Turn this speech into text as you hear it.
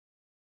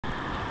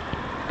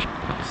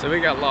So we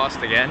got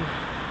lost again.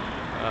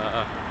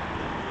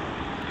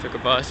 Took a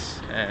bus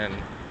and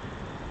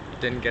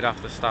didn't get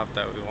off the stop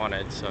that we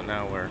wanted, so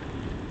now we're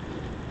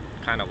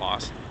kind of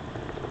lost.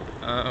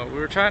 We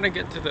were trying to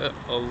get to the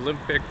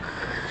Olympic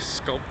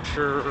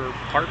Sculpture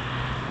Park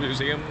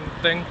Museum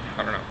thing.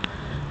 I don't know.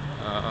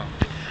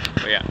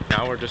 But yeah,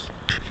 now we're just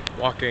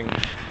walking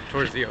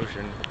towards the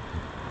ocean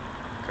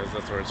because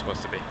that's where it's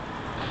supposed to be.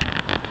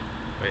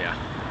 But yeah,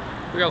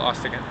 we got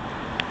lost again.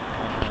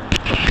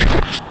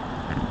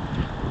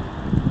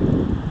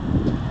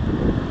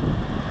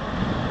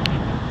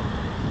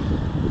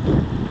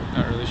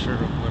 Not really sure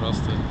what else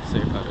to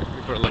say about it.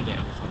 People are looking at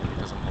me funny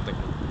because I'm holding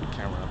the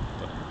camera up.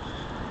 But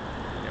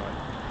anyway,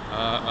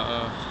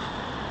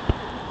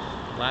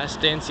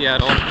 last day in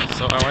Seattle,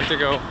 so I went to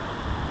go.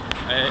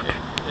 I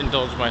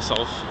indulged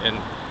myself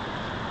in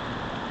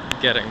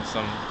getting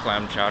some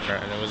clam chowder,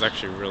 and it was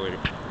actually really,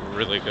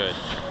 really good.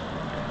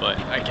 But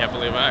I can't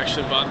believe I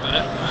actually bought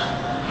that.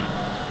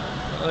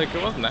 Like,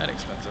 it wasn't that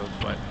expensive,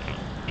 but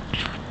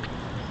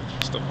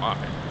still bought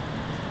it.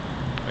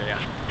 But yeah,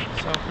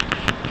 so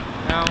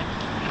now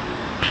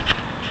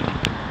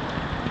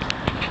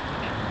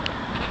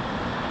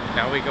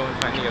we go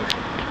and find the ocean.